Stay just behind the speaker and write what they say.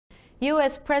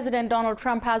US President Donald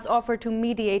Trump has offered to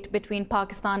mediate between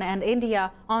Pakistan and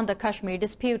India on the Kashmir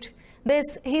dispute.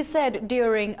 This, he said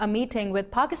during a meeting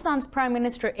with Pakistan's Prime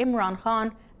Minister Imran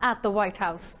Khan at the White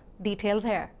House. Details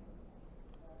here.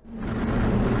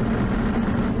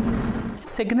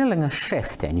 Signaling a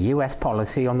shift in US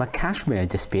policy on the Kashmir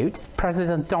dispute,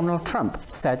 President Donald Trump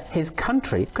said his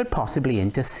country could possibly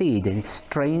intercede in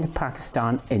strained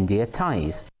Pakistan-India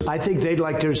ties. I think they'd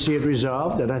like to see it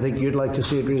resolved, and I think you'd like to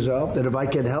see it resolved. And if I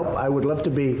can help, I would love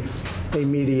to be a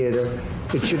mediator.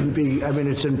 It shouldn't be, I mean,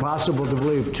 it's impossible to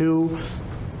believe two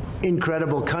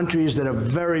incredible countries that are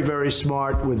very, very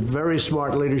smart, with very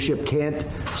smart leadership, can't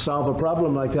solve a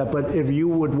problem like that. But if you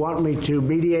would want me to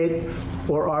mediate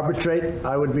or arbitrate,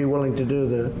 I would be willing to do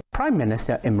that. Prime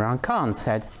Minister Imran Khan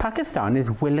said Pakistan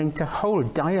is willing to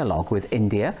hold dialogue with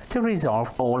India to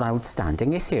resolve all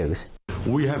outstanding issues.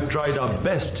 We have tried our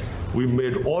best. We've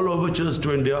made all overtures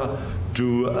to India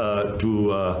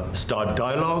to start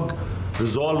dialogue,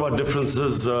 resolve our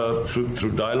differences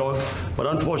through dialogue, but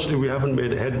unfortunately we haven't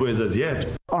made headways as yet.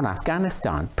 On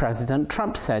Afghanistan, President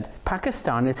Trump said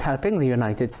Pakistan is helping the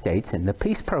United States in the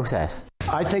peace process.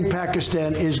 I think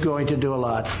Pakistan is going to do a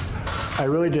lot. I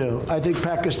really do. I think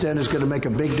Pakistan is going to make a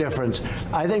big difference.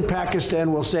 I think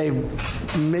Pakistan will save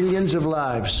millions of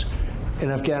lives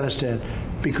in Afghanistan,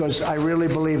 because I really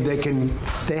believe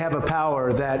they have a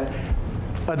power that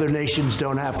other nations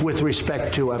don't have with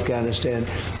respect to Afghanistan.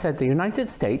 He said the United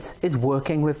States is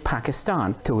working with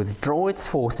Pakistan to withdraw its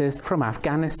forces from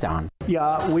Afghanistan.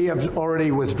 Yeah, we have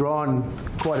already withdrawn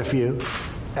quite a few,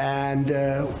 and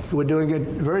we're doing it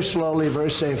very slowly,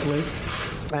 very safely.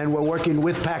 And we're working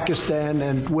with Pakistan,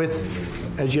 and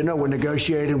with, as you know, we're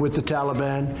negotiating with the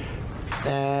Taliban,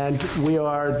 and we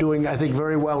are doing, I think,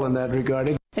 very well in that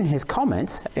regard. In his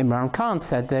comments, Imran Khan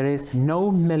said there is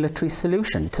no military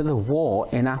solution to the war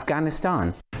in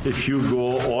Afghanistan. If you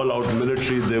go all out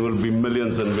military, there will be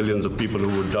millions and millions of people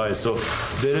who would die. So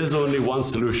there is only one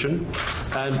solution.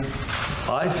 And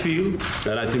I feel,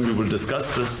 and I think we will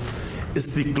discuss this,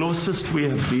 it's the closest we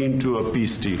have been to a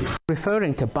peace deal.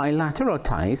 Referring to bilateral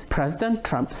ties, President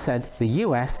Trump said the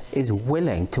US is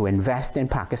willing to invest in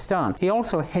Pakistan. He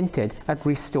also hinted at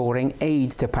restoring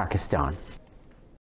aid to Pakistan.